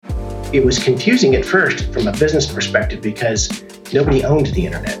It was confusing at first from a business perspective because nobody owned the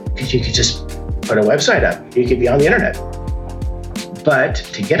internet, because you could just put a website up. You could be on the internet. But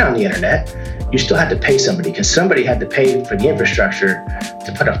to get on the internet, you still had to pay somebody, because somebody had to pay for the infrastructure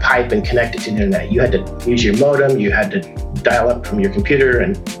to put a pipe and connect it to the internet. You had to use your modem, you had to dial up from your computer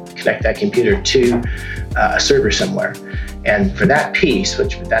and connect that computer to a server somewhere. And for that piece,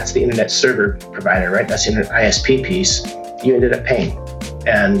 that's the internet server provider, right? That's the internet ISP piece, you ended up paying.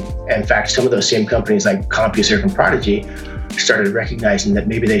 And in fact, some of those same companies like CompuServe and Prodigy started recognizing that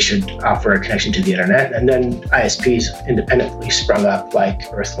maybe they should offer a connection to the internet. And then ISPs independently sprung up like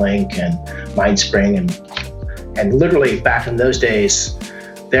Earthlink and Mindspring. And literally back in those days,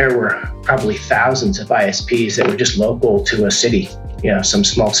 there were probably thousands of ISPs that were just local to a city, some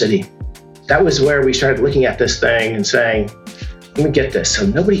small city. That was where we started looking at this thing and saying, let me get this. So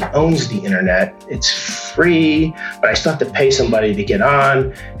nobody owns the internet. It's free, but I still have to pay somebody to get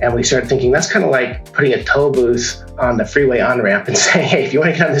on. And we started thinking that's kind of like putting a toll booth on the freeway on-ramp and saying, hey, if you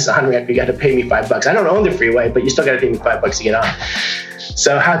want to get on this on-ramp, you got to pay me $5. I don't own the freeway, but you still got to pay me $5 to get on.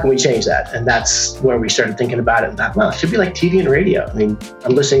 So how can we change that? And that's where we started thinking about it and thought, well, it should be like TV and radio. I mean,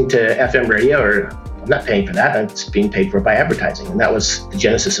 I'm listening to FM radio, or I'm not paying for that. It's being paid for by advertising. And that was the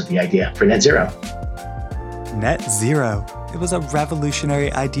genesis of the idea for Net Zero. Net Zero. It was a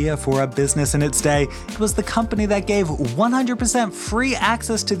revolutionary idea for a business in its day. It was the company that gave 100% free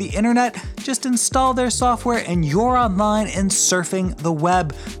access to the internet. Just install their software and you're online and surfing the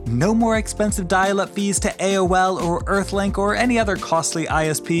web. No more expensive dial-up fees to AOL or Earthlink or any other costly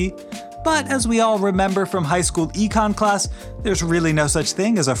ISP. But as we all remember from high school econ class, there's really no such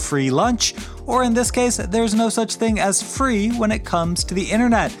thing as a free lunch. Or in this case, there's no such thing as free when it comes to the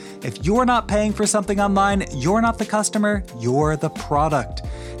internet. If you're not paying for something online, you're not the customer, you're the product.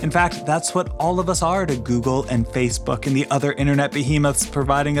 In fact, that's what all of us are to Google and Facebook and the other internet behemoths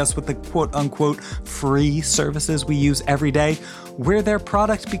providing us with the quote-unquote free services we use every day. We're their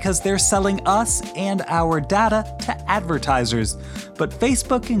product because they're selling us and our data to advertisers. But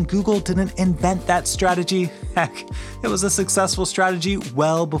Facebook and Google didn't invent that strategy. Heck, it was a successful strategy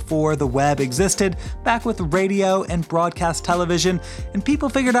well before the web existed, back with radio and broadcast television, and people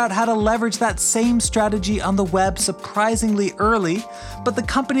figured out how to leverage that same strategy on the web surprisingly early. But the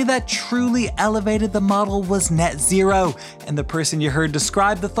company that truly elevated the model was Net Zero, and the person you heard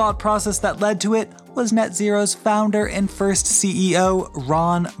describe the thought process that led to it was Net Zero's founder and first CEO,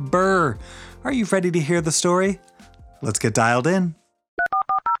 Ron Burr. Are you ready to hear the story? Let's get dialed in.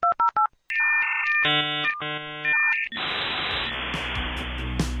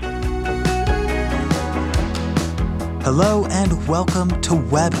 Hello and welcome to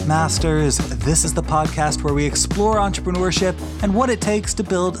Webmasters. This is the podcast where we explore entrepreneurship and what it takes to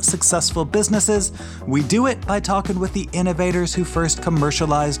build successful businesses. We do it by talking with the innovators who first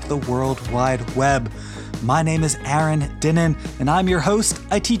commercialized the World Wide Web. My name is Aaron Dinnan, and I'm your host.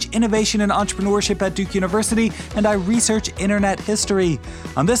 I teach innovation and entrepreneurship at Duke University, and I research internet history.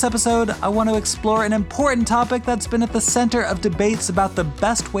 On this episode, I want to explore an important topic that's been at the center of debates about the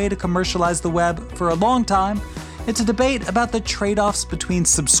best way to commercialize the web for a long time. It's a debate about the trade-offs between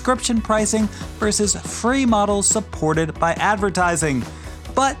subscription pricing versus free models supported by advertising.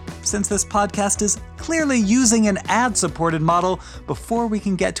 But since this podcast is clearly using an ad-supported model, before we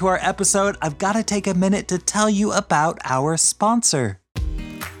can get to our episode, I've got to take a minute to tell you about our sponsor.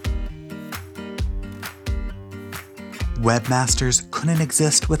 Webmasters couldn't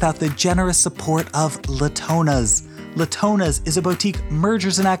exist without the generous support of Latonas. Latonas is a boutique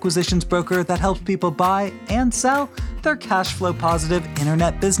mergers and acquisitions broker that helps people buy and sell their cash flow positive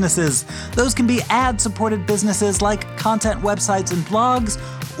internet businesses. Those can be ad-supported businesses like content websites and blogs,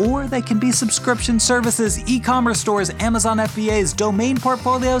 or they can be subscription services, e-commerce stores, Amazon FBAs, domain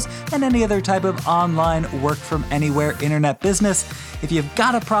portfolios, and any other type of online work from anywhere internet business. If you've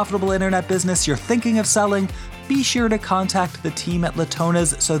got a profitable internet business you're thinking of selling, be sure to contact the team at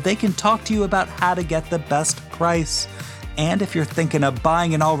Latonas so they can talk to you about how to get the best price. And if you're thinking of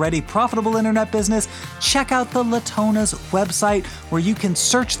buying an already profitable internet business, check out the Latonas website where you can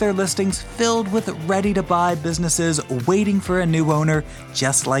search their listings filled with ready-to-buy businesses waiting for a new owner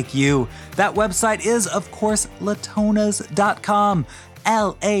just like you. That website is, of course, latonas.com,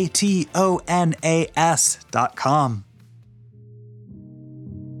 LATONAS.com.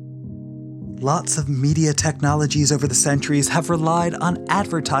 Lots of media technologies over the centuries have relied on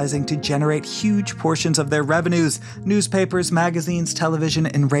advertising to generate huge portions of their revenues. Newspapers, magazines, television,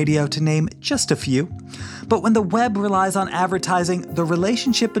 and radio, to name just a few. But when the web relies on advertising, the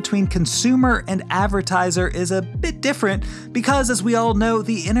relationship between consumer and advertiser is a bit different because, as we all know,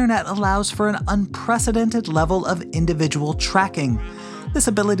 the internet allows for an unprecedented level of individual tracking. This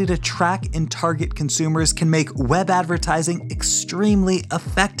ability to track and target consumers can make web advertising extremely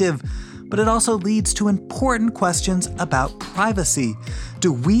effective, but it also leads to important questions about privacy.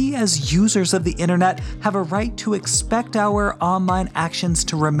 Do we as users of the internet have a right to expect our online actions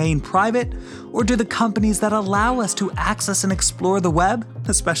to remain private? Or do the companies that allow us to access and explore the web,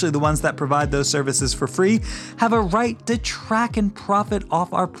 especially the ones that provide those services for free, have a right to track and profit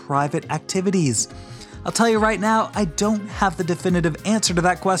off our private activities? I'll tell you right now, I don't have the definitive answer to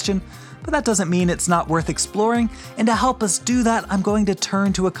that question, but that doesn't mean it's not worth exploring, and to help us do that, I'm going to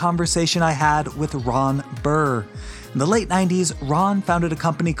turn to a conversation I had with Ron Burr. In the late 90s, Ron founded a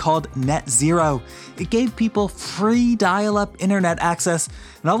company called NetZero. It gave people free dial-up internet access,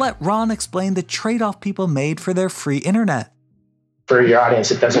 and I'll let Ron explain the trade-off people made for their free internet. For your audience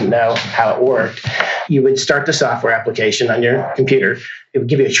that doesn't know how it worked, you would start the software application on your computer. It would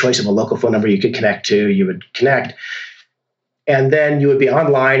give you a choice of a local phone number you could connect to. You would connect. And then you would be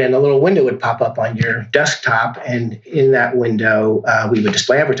online and a little window would pop up on your desktop. And in that window, we would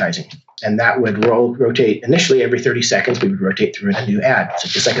display advertising. And that would rotate initially every 30 seconds. We would rotate through a new ad. So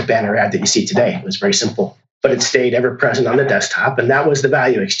just like a banner ad that you see today. It was very simple. But it stayed ever present on the desktop. And that was the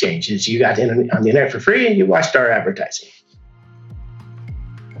value exchange, is you got in on the internet for free and you watched our advertising.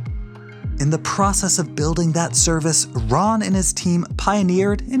 In the process of building that service, Ron and his team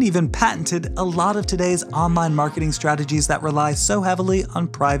pioneered and even patented a lot of today's online marketing strategies that rely so heavily on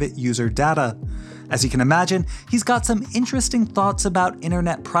private user data. As you can imagine, he's got some interesting thoughts about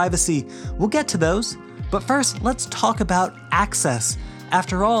internet privacy. We'll get to those, but first, let's talk about access.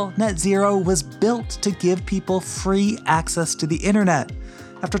 After all, NetZero was built to give people free access to the internet.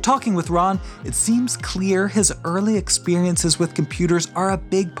 After talking with Ron, it seems clear his early experiences with computers are a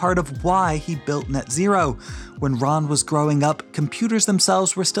big part of why he built NetZero. When Ron was growing up, computers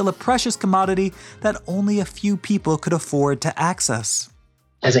themselves were still a precious commodity that only a few people could afford to access.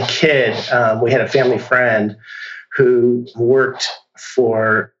 As a kid, we had a family friend who worked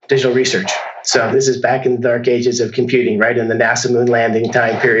for Digital Research. So this is back in the dark ages of computing, right in the NASA moon landing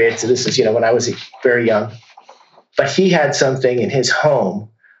time period. So this is, when I was very young. But he had something in his home.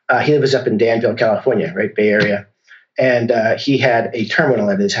 He was up in Danville, California, right, Bay Area. And he had a terminal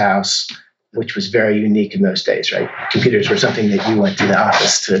at his house, which was very unique in those days, right? Computers were something that you went to the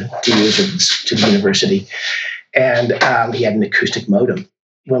office to use or to the university. And he had an acoustic modem.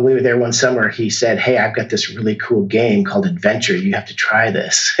 When we were there one summer, he said, "Hey, I've got this really cool game called Adventure. You have to try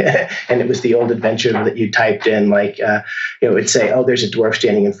this." And it was the old Adventure that you typed in, like, it would say, "Oh, there's a dwarf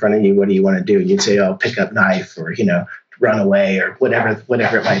standing in front of you. What do you want to do?" And you'd say, "Oh, pick up knife," or, run away, or whatever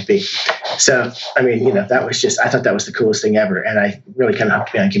it might be. So, that was just, I thought that was the coolest thing ever. And I really kind of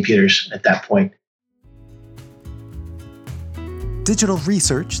hooked me on computers at that point. Digital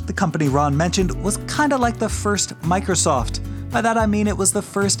Research, the company Ron mentioned, was kind of like the first Microsoft. By that I mean it was the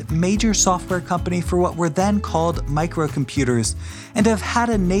first major software company for what were then called microcomputers. And to have had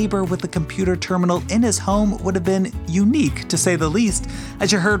a neighbor with a computer terminal in his home would have been unique, to say the least.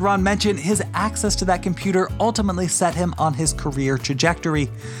 As you heard Ron mention, his access to that computer ultimately set him on his career trajectory.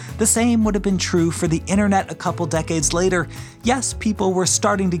 The same would have been true for the internet a couple decades later. Yes, people were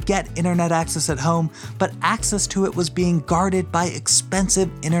starting to get internet access at home, but access to it was being guarded by expensive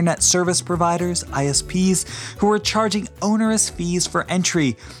internet service providers, ISPs, who were charging onerous fees for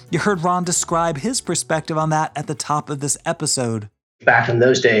entry. You heard Ron describe his perspective on that at the top of this episode. Back in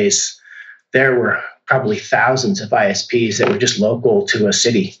those days, there were probably thousands of ISPs that were just local to a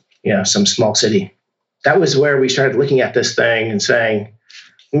city, some small city. That was where we started looking at this thing and saying,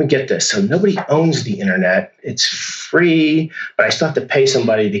 let me get this. So nobody owns the internet. It's free, but I still have to pay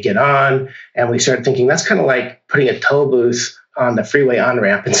somebody to get on. And we started thinking that's kind of like putting a toll booth on the freeway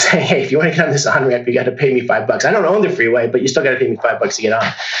on-ramp and saying, hey, if you want to get on this on-ramp, you got to pay me $5. I don't own the freeway, but you still got to pay me $5 to get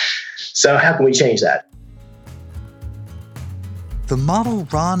on. So how can we change that? The model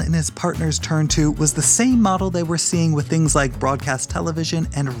Ron and his partners turned to was the same model they were seeing with things like broadcast television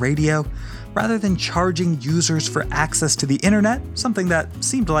and radio. Rather than charging users for access to the internet, something that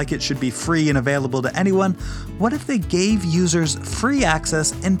seemed like it should be free and available to anyone, what if they gave users free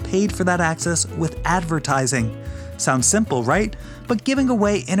access and paid for that access with advertising? Sounds simple, right? But giving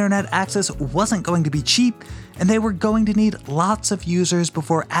away internet access wasn't going to be cheap, and they were going to need lots of users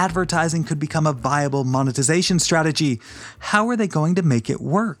before advertising could become a viable monetization strategy. How are they going to make it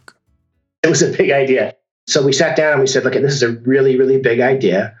work? It was a big idea. So we sat down and we said, look, this is a really, really big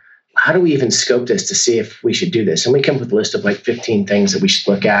idea. How do we even scope this to see if we should do this? And we came up with a list of like 15 things that we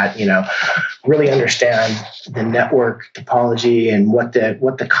should look at, really understand the network topology and what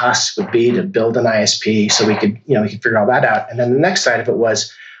the costs would be to build an ISP so we could figure all that out. And then the next side of it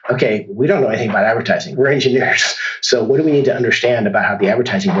was, Okay, we don't know anything about advertising. We're engineers. So what do we need to understand about how the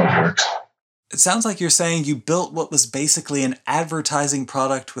advertising world works? It sounds like you're saying you built what was basically an advertising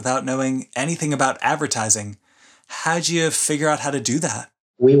product without knowing anything about advertising. How'd you figure out how to do that?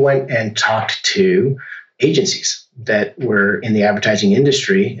 We went and talked to agencies that were in the advertising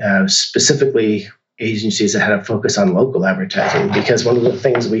industry, specifically agencies that had a focus on local advertising, because one of the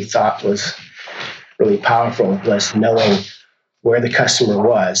things we thought was really powerful was knowing where the customer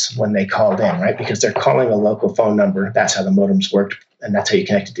was when they called in, right? Because they're calling a local phone number. That's how the modems worked, and that's how you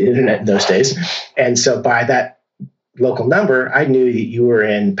connected to the internet in those days. And so by that local number, I knew that you were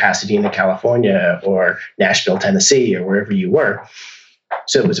in Pasadena, California, or Nashville, Tennessee, or wherever you were.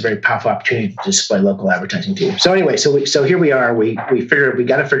 So it was a very powerful opportunity to display local advertising to you. So anyway, so here we are. We figured we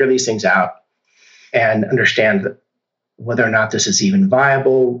got to figure these things out and understand whether or not this is even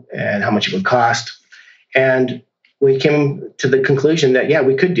viable and how much it would cost. And we came to the conclusion that, yeah,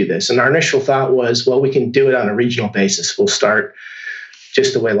 we could do this. And our initial thought was, well, we can do it on a regional basis. We'll start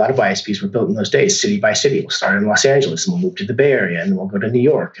just the way a lot of ISPs were built in those days, city by city. We'll start in Los Angeles and we'll move to the Bay Area and we'll go to New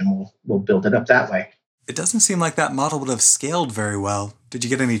York and we'll build it up that way. It doesn't seem like that model would have scaled very well. Did you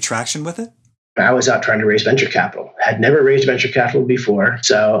get any traction with it? I was out trying to raise venture capital. Had never raised venture capital before.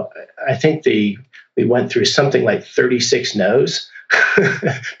 So I think we went through something like 36 no's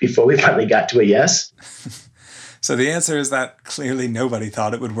before we finally got to a yes. So the answer is that clearly nobody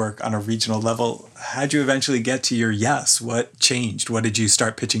thought it would work on a regional level. How'd you eventually get to your yes? What changed? What did you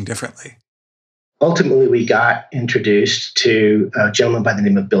start pitching differently? Ultimately, we got introduced to a gentleman by the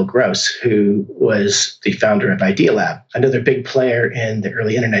name of Bill Gross, who was the founder of Idealab, another big player in the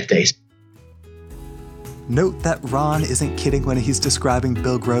early internet days. Note that Ron isn't kidding when he's describing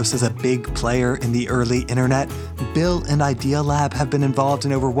Bill Gross as a big player in the early internet. Bill and Idealab have been involved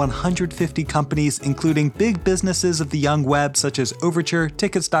in over 150 companies, including big businesses of the young web such as Overture,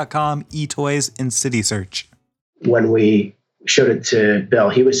 Tickets.com, eToys, and CitySearch. When we showed it to Bill,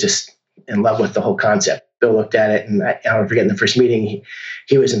 he was just in love with the whole concept. Bill looked at it, and I'll never forget in the first meeting,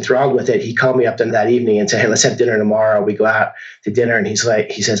 he was enthralled with it. He called me up that evening and said, hey, let's have dinner tomorrow. We go out to dinner, and he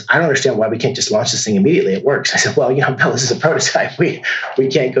says, I don't understand why we can't just launch this thing immediately. It works. I said, well, Bill, this is a prototype. We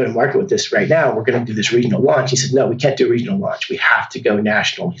can't go to market with this right now. We're going to do this regional launch. He said, no, we can't do a regional launch. We have to go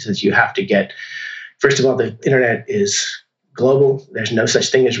national. He says, you have to get, first of all, the internet is global. There's no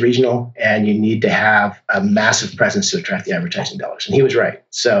such thing as regional, and you need to have a massive presence to attract the advertising dollars. And he was right.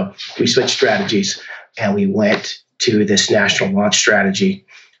 So we switched strategies, and we went to this national launch strategy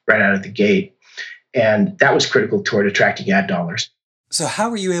right out of the gate. And that was critical toward attracting ad dollars. So how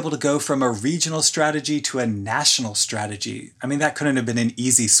were you able to go from a regional strategy to a national strategy? I mean, that couldn't have been an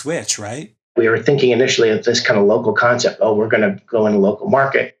easy switch, right? We were thinking initially of this kind of local concept. Oh, we're going to go in a local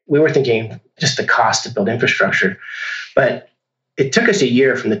market. We were thinking just the cost to build infrastructure. But it took us a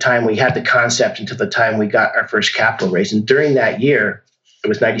year from the time we had the concept until the time we got our first capital raise. And during that year, it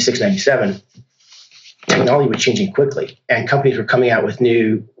was 96, 97, technology was changing quickly. And companies were coming out with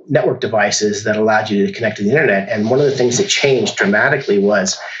new network devices that allowed you to connect to the internet. And one of the things that changed dramatically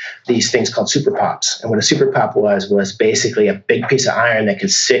was these things called super pops. And what a super pop was basically a big piece of iron that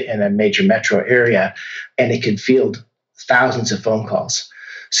could sit in a major metro area, and it could field thousands of phone calls.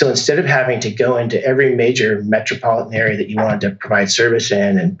 So instead of having to go into every major metropolitan area that you wanted to provide service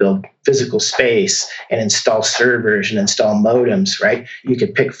in and build physical space and install servers and install modems, right? You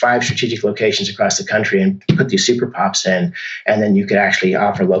could pick 5 strategic locations across the country and put these super pops in, and then you could actually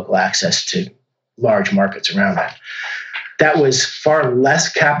offer local access to large markets around that. That was far less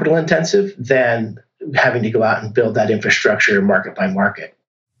capital intensive than having to go out and build that infrastructure market by market.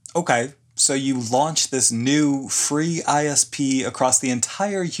 Okay. So you launched this new free ISP across the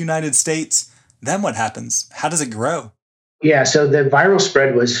entire United States. Then what happens? How does it grow? Yeah, so the viral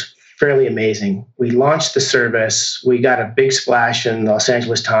spread was fairly amazing. We launched the service. We got a big splash in the Los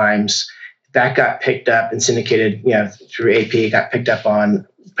Angeles Times. That got picked up and syndicated, through AP, got picked up on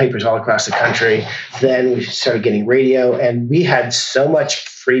papers all across the country. Then we started getting radio, and we had so much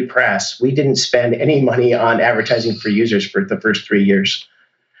free press. We didn't spend any money on advertising for users for the first 3 years.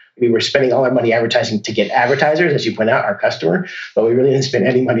 We were spending all our money advertising to get advertisers, as you point out, our customer, but we really didn't spend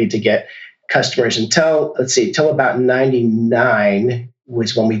any money to get customers until about 99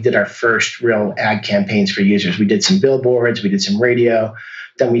 was when we did our first real ad campaigns for users. We did some billboards, we did some radio,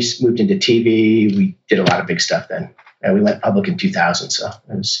 then we moved into TV. We did a lot of big stuff then. And we went public in 2000, so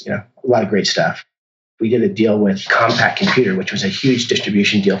it was a lot of great stuff. We did a deal with Compaq Computer, which was a huge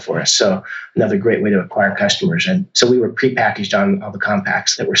distribution deal for us. So another great way to acquire customers. And so we were prepackaged on all the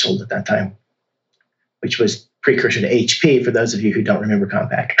Compaqs that were sold at that time, which was precursor to HP for those of you who don't remember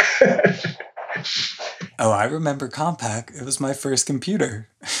Compaq. Oh, I remember Compaq. It was my first computer.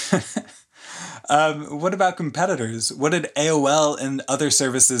 What about competitors? What did AOL and other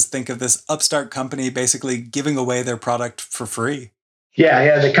services think of this upstart company basically giving away their product for free?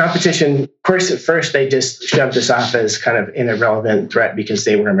 Yeah. The competition, of course, at first they just shoved us off as kind of an irrelevant threat because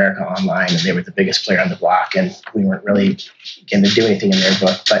they were America Online and they were the biggest player on the block, and we weren't really going to do anything in their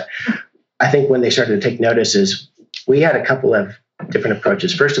book. But I think when they started to take notice is we had a couple of different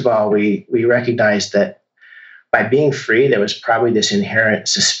approaches. First of all, we recognized that by being free, there was probably this inherent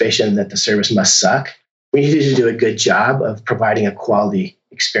suspicion that the service must suck. We needed to do a good job of providing a quality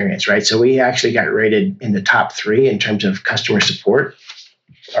experience, right? So we actually got rated in the top 3 in terms of customer support,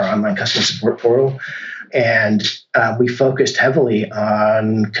 our online customer support portal. And we focused heavily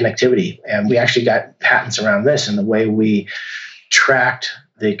on connectivity. And we actually got patents around this and the way we tracked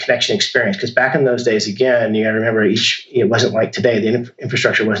the connection experience. Because back in those days, again, you got to remember it wasn't like today. The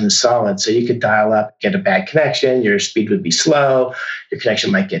infrastructure wasn't as solid. So you could dial up, get a bad connection, your speed would be slow, your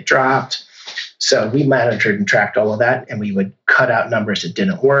connection might get dropped. So we monitored and tracked all of that, and we would cut out numbers that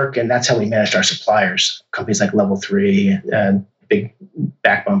didn't work. And that's how we managed our suppliers, companies like Level 3 and big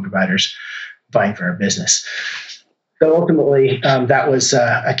backbone providers vying for our business. So ultimately, that was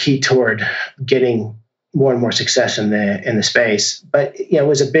a key toward getting more and more success in the space. But it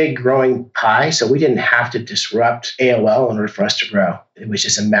was a big growing pie, so we didn't have to disrupt AOL in order for us to grow. It was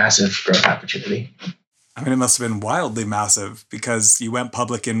just a massive growth opportunity. I mean, it must have been wildly massive because you went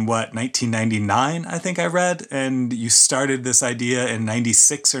public in 1999, I think I read, and you started this idea in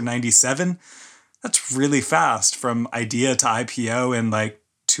 96 or 97. That's really fast from idea to IPO in like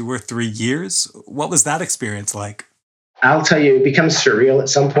 2 or 3 years. What was that experience like? I'll tell you, it becomes surreal at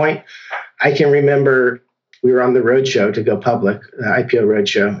some point. I can remember we were on the roadshow to go public, the IPO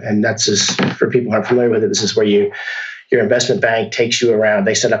roadshow, and that's just, for people who aren't familiar with it, this is where your investment bank takes you around.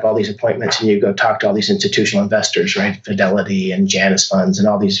 They set up all these appointments and you go talk to all these institutional investors, right? Fidelity and Janus funds and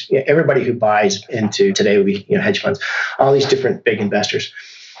all these, everybody who buys into, today would be hedge funds, all these different big investors.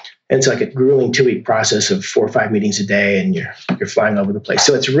 And it's like a grueling 2-week process of 4 or 5 meetings a day, and you're flying over the place.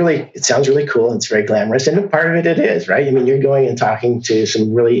 So it sounds really cool. It's very glamorous, and part of it is, right? I mean, you're going and talking to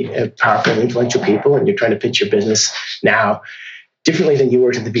some really powerful, influential people, and you're trying to pitch your business now differently than you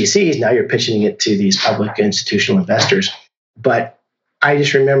were to the VCs. Now you're pitching it to these public institutional investors. But I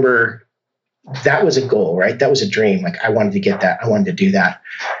just remember that was a goal, right? That was a dream. Like I wanted to get that. I wanted to do that.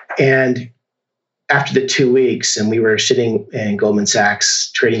 And after the 2 weeks and we were sitting in Goldman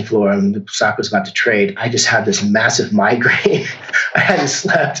Sachs trading floor and the stock was about to trade, I just had this massive migraine. I hadn't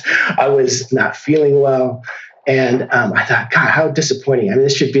slept. I was not feeling well. And I thought, God, how disappointing. I mean,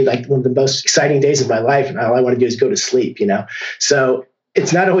 this should be like one of the most exciting days of my life. And all I want to do is go to sleep, So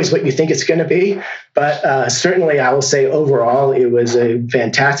it's not always what you think it's going to be. But certainly I will say overall, it was a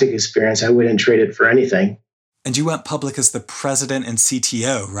fantastic experience. I wouldn't trade it for anything. And you went public as the president and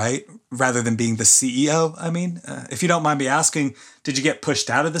CTO, right? Rather than being the CEO, I mean. If you don't mind me asking, did you get pushed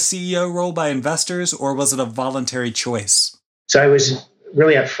out of the CEO role by investors, or was it a voluntary choice? So I was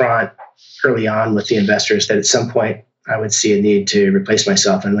really upfront early on with the investors that at some point I would see a need to replace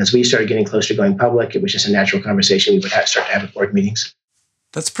myself. And as we started getting closer to going public, it was just a natural conversation we would start to have at board meetings.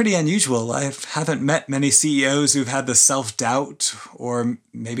 That's pretty unusual. I haven't met many CEOs who've had the self-doubt, or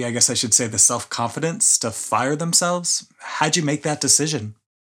maybe I guess I should say the self-confidence to fire themselves. How'd you make that decision?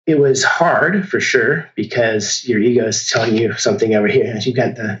 It was hard for sure because your ego is telling you something over here. You've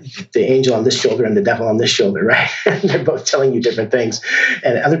got the angel on this shoulder and the devil on this shoulder, right? They're both telling you different things.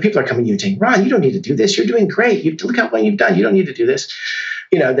 And other people are coming to you and saying, Ron, you don't need to do this. You're doing great. Look how well you've done. You don't need to do this.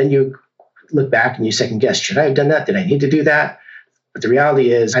 Then you look back and you second guess, should I have done that? Did I need to do that? But the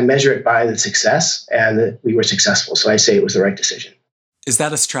reality is I measure it by the success, and that we were successful. So I say it was the right decision. Is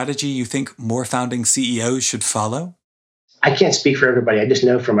that a strategy you think more founding CEOs should follow? I can't speak for everybody. I just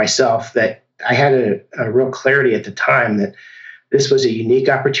know for myself that I had a real clarity at the time that this was a unique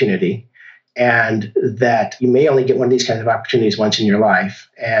opportunity and that you may only get one of these kinds of opportunities once in your life.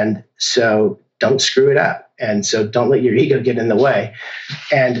 And so don't screw it up. And so don't let your ego get in the way.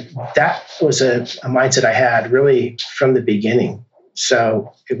 And that was a mindset I had really from the beginning.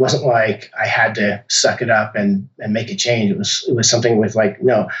 So it wasn't like I had to suck it up and make a change. It was something with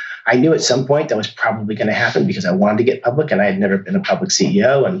no, I knew at some point that was probably going to happen because I wanted to get public and I had never been a public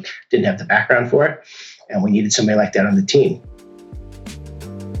CEO and didn't have the background for it. And we needed somebody like that on the team.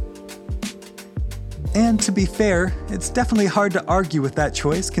 And to be fair, it's definitely hard to argue with that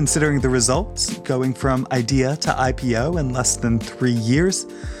choice considering the results, going from idea to IPO in less than 3 years.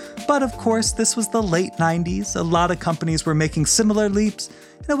 But of course, this was the late 90s. A lot of companies were making similar leaps,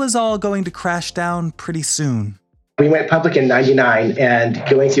 and it was all going to crash down pretty soon. We went public in 99, and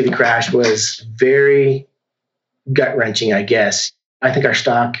going through the crash was very gut-wrenching, I guess. I think our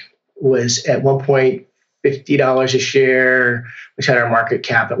stock was at one point $50 a share, which had our market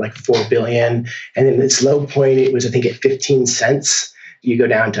cap at like $4 billion. And then its low point, it was, I think, at 15 cents. You go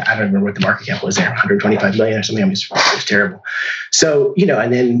down to, I don't remember what the market cap was there, 125 million or something. I mean, it was terrible. So,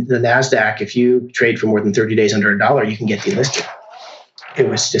 and then the NASDAQ, if you trade for more than 30 days under $1, you can get delisted. It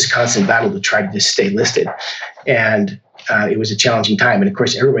was just constant battle to try to just stay listed. And it was a challenging time. And of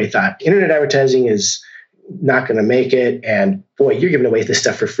course, everybody thought internet advertising is not going to make it. And boy, you're giving away this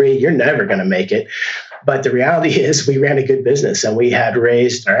stuff for free. You're never going to make it. But the reality is we ran a good business, and we had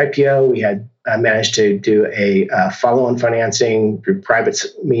raised our IPO. We had managed to do a follow-on financing through private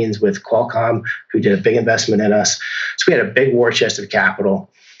means with Qualcomm, who did a big investment in us. So we had a big war chest of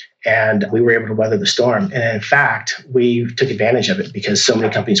capital, and we were able to weather the storm. And in fact, we took advantage of it because so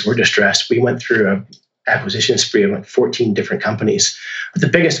many companies were distressed. We went through an acquisition spree of like 14 different companies. But the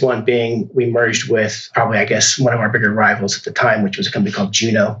biggest one being we merged with probably, I guess, one of our bigger rivals at the time, which was a company called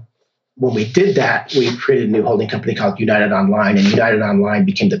Juno. When we did that, we created a new holding company called United Online, and United Online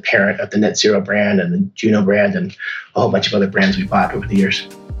became the parent of the NetZero brand and the Juno brand and a whole bunch of other brands we bought over the years.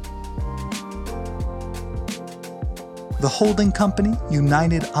 The holding company,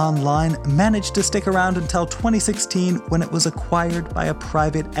 United Online, managed to stick around until 2016 when it was acquired by a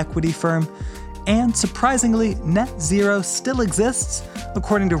private equity firm. And surprisingly, NetZero still exists.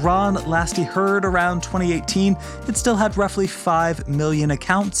 According to Ron, last he heard around 2018, it still had roughly 5 million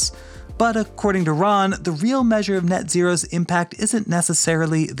accounts. But according to Ron, the real measure of NetZero's impact isn't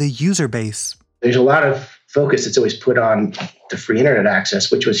necessarily the user base. There's a lot of focus that's always put on the free internet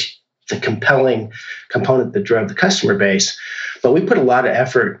access, which was the compelling component that drove the customer base. But we put a lot of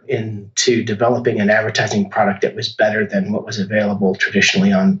effort into developing an advertising product that was better than what was available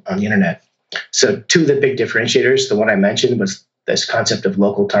traditionally on the internet. So two of the big differentiators, the one I mentioned was this concept of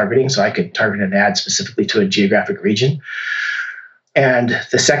local targeting. So I could target an ad specifically to a geographic region. And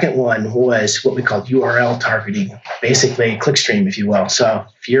the second one was what we called URL targeting, basically clickstream, if you will. So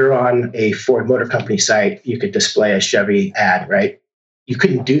if you're on a Ford Motor Company site, you could display a Chevy ad, right? You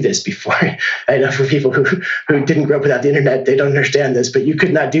couldn't do this before. I know for people who didn't grow up without the internet, they don't understand this, but you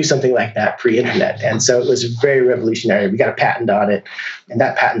could not do something like that pre-internet. And so it was very revolutionary. We got a patent on it, and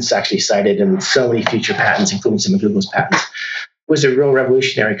that patent's actually cited in so many future patents, including some of Google's patents. It was a real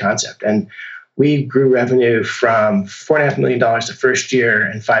revolutionary concept. And we grew revenue from $4.5 million the first year,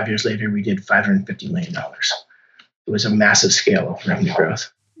 and 5 years later, we did $550 million. It was a massive scale of revenue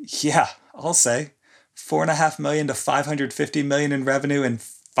growth. Yeah, I'll say. $4.5 million to $550 million in revenue in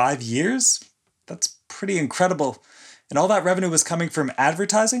 5 years? That's pretty incredible. And all that revenue was coming from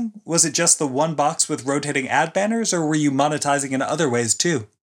advertising? Was it just the one box with rotating ad banners, or were you monetizing in other ways too?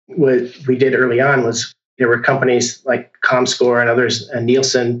 What we did early on was there were companies like Comscore and others, and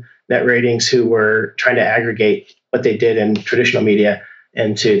Nielsen Net Ratings, who were trying to aggregate what they did in traditional media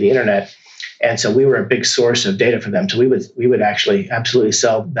into the internet. And so we were a big source of data for them. So we would actually absolutely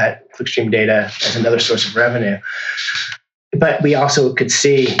sell that clickstream data as another source of revenue. But we also could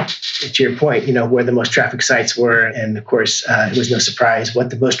see, to your point, where the most traffic sites were. And of course, it was no surprise what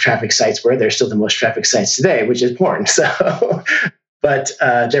the most traffic sites were. They're still the most traffic sites today, which is porn. So, but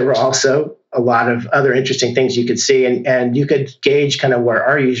there were also a lot of other interesting things you could see, and you could gauge kind of where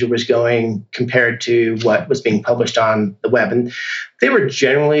our user was going compared to what was being published on the web. And they were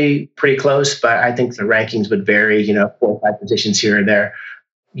generally pretty close, but I think the rankings would vary, 4 or 5 positions here or there.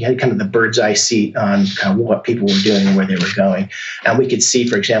 You had kind of the bird's eye seat on kind of what people were doing and where they were going. And we could see,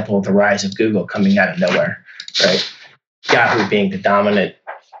 for example, the rise of Google coming out of nowhere, right? Yahoo being the dominant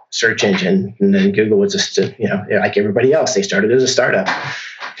search engine, and then Google was just, like everybody else, they started as a startup,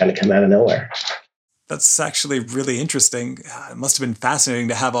 kind of come out of nowhere. That's actually really interesting. It must have been fascinating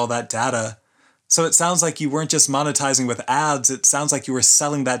to have all that data. So it sounds like you weren't just monetizing with ads, it sounds like you were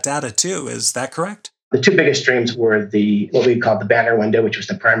selling that data too. Is that correct? The two biggest streams were what we called the banner window, which was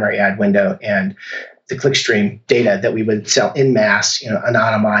the primary ad window, and the clickstream data that we would sell in mass,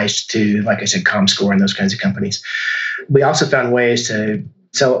 anonymized to, like I said, Comscore and those kinds of companies. We also found ways to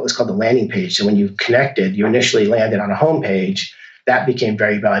sell what was called the landing page. So when you connected, you initially landed on a home page. That became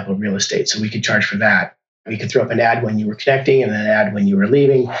very valuable real estate. So we could charge for that. We could throw up an ad when you were connecting and an ad when you were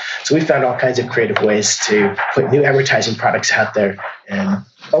leaving. So we found all kinds of creative ways to put new advertising products out there. And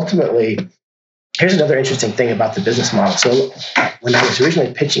ultimately, here's another interesting thing about the business model. So when I was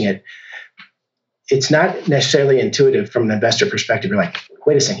originally pitching it, it's not necessarily intuitive from an investor perspective. You're like,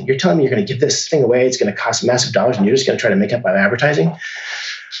 wait a second, you're telling me you're going to give this thing away, it's going to cost massive dollars, and you're just going to try to make up by advertising?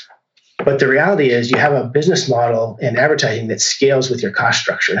 But the reality is you have a business model in advertising that scales with your cost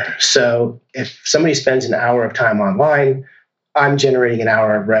structure. So if somebody spends an hour of time online, I'm generating an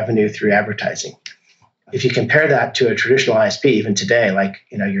hour of revenue through advertising. If you compare that to a traditional ISP, even today, like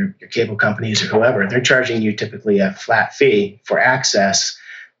your cable companies or whoever, they're charging you typically a flat fee for access.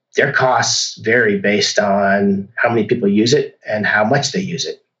 Their costs vary based on how many people use it and how much they use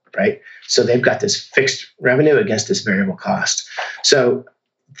it, right? So they've got this fixed revenue against this variable cost. So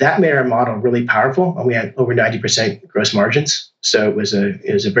that made our model really powerful, and we had over 90% gross margins. So it was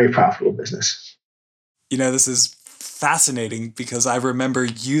a very profitable business. This is fascinating because I remember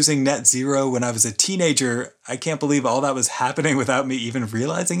using NetZero when I was a teenager. I can't believe all that was happening without me even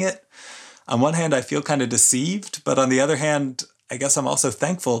realizing it. On one hand, I feel kind of deceived, but on the other hand, I guess I'm also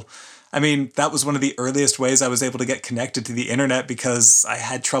thankful. I mean, that was one of the earliest ways I was able to get connected to the internet because I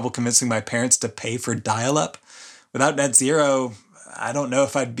had trouble convincing my parents to pay for dial-up. Without NetZero, I don't know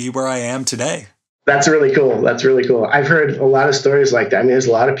if I'd be where I am today. That's really cool. I've heard a lot of stories like that. I mean, there's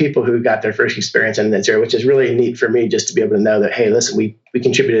a lot of people who got their first experience on NetZero, which is really neat for me just to be able to know that, hey, listen, we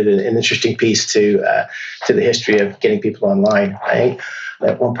contributed an interesting piece to the history of getting people online. I think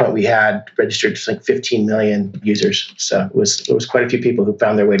at one point we had registered like 15 million users. So it was quite a few people who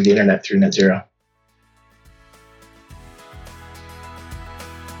found their way to the internet through NetZero.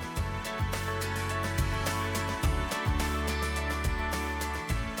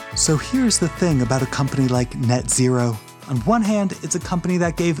 So here's the thing about a company like NetZero. On one hand, it's a company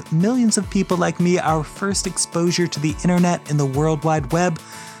that gave millions of people like me our first exposure to the internet and the World Wide Web.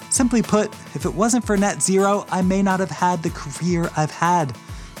 Simply put, if it wasn't for NetZero, I may not have had the career I've had.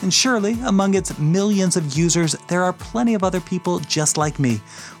 And surely, among its millions of users, there are plenty of other people just like me.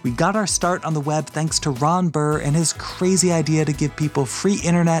 We got our start on the web thanks to Ron Burr and his crazy idea to give people free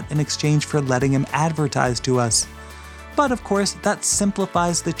internet in exchange for letting him advertise to us. But of course, that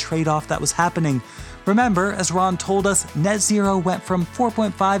simplifies the trade-off that was happening. Remember, as Ron told us, NetZero went from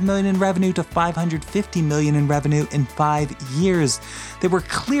 $4.5 million in revenue to $550 million in revenue in 5 years. They were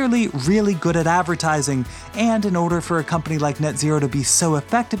clearly really good at advertising, and in order for a company like NetZero to be so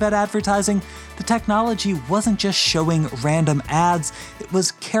effective at advertising, the technology wasn't just showing random ads, it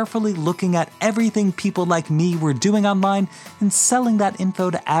was carefully looking at everything people like me were doing online and selling that info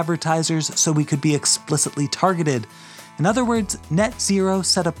to advertisers so we could be explicitly targeted. In other words, NetZero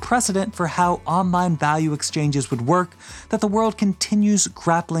set a precedent for how online value exchanges would work that the world continues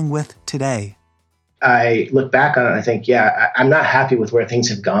grappling with today. I look back on it and I think, I'm not happy with where things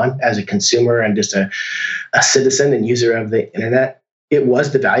have gone as a consumer and just a citizen and user of the internet. It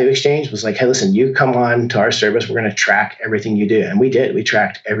was the value exchange. It was like, hey, listen, you come on to our service, we're going to track everything you do. And we did. We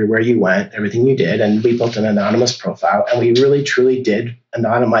tracked everywhere you went, everything you did. And we built an anonymous profile. And we really, truly did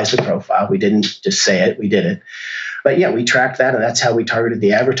anonymize the profile. We didn't just say it, we did it. But yeah, we tracked that, and that's how we targeted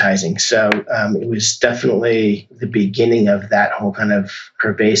the advertising. So it was definitely the beginning of that whole kind of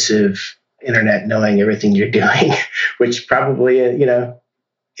pervasive internet knowing everything you're doing, which probably,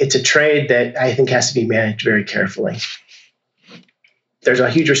 it's a trade that I think has to be managed very carefully. There's a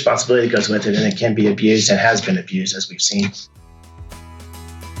huge responsibility that goes with it, and it can be abused and has been abused, as we've seen.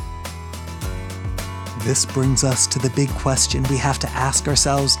 This brings us to the big question we have to ask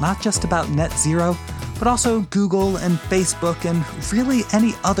ourselves, not just about NetZero, but also Google and Facebook and really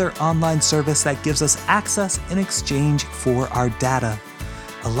any other online service that gives us access in exchange for our data.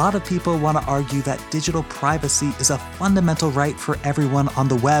 A lot of people want to argue that digital privacy is a fundamental right for everyone on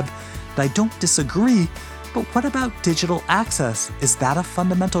the web, and I don't disagree, but what about digital access? Is that a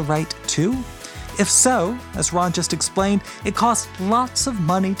fundamental right too? If so, as Ron just explained, it costs lots of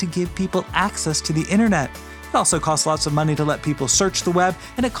money to give people access to the internet. It also costs lots of money to let people search the web,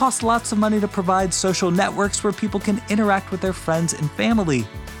 and it costs lots of money to provide social networks where people can interact with their friends and family.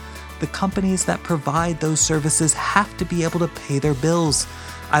 The companies that provide those services have to be able to pay their bills.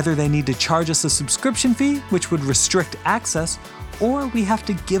 Either they need to charge us a subscription fee, which would restrict access, or we have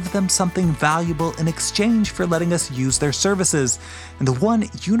to give them something valuable in exchange for letting us use their services. And the one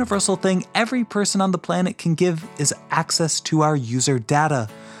universal thing every person on the planet can give is access to our user data.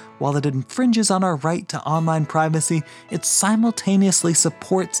 While it infringes on our right to online privacy, it simultaneously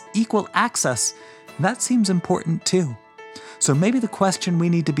supports equal access. And that seems important too. So maybe the question we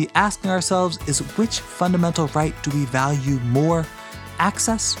need to be asking ourselves is, which fundamental right do we value more,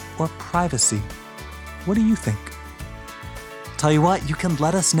 access or privacy? What do you think? Tell you what, you can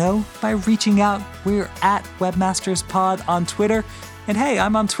let us know by reaching out. We're at WebmastersPod on Twitter. And hey,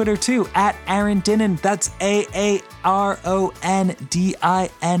 I'm on Twitter too, at Aaron Dinin. That's AARONDININ.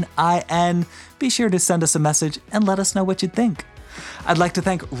 Be sure to send us a message and let us know what you think. I'd like to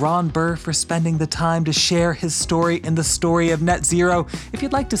thank Ron Burr for spending the time to share his story in the story of Net Zero. If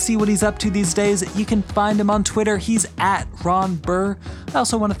you'd like to see what he's up to these days, you can find him on Twitter. He's at Ron Burr. I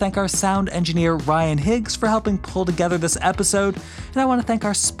also want to thank our sound engineer, Ryan Higgs, for helping pull together this episode. And I want to thank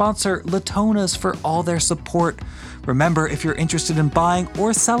our sponsor, Latonas, for all their support. Remember, if you're interested in buying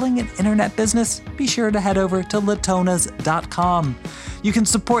or selling an internet business, be sure to head over to latonas.com. You can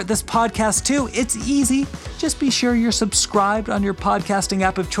support this podcast too. It's easy. Just be sure you're subscribed on your podcasting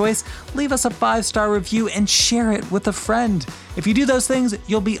app of choice, leave us a 5-star review, and share it with a friend. If you do those things,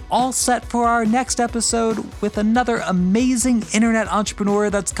 you'll be all set for our next episode with another amazing internet entrepreneur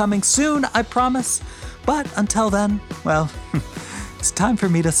that's coming soon, I promise. But until then, well, it's time for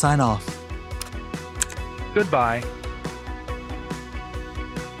me to sign off. Goodbye.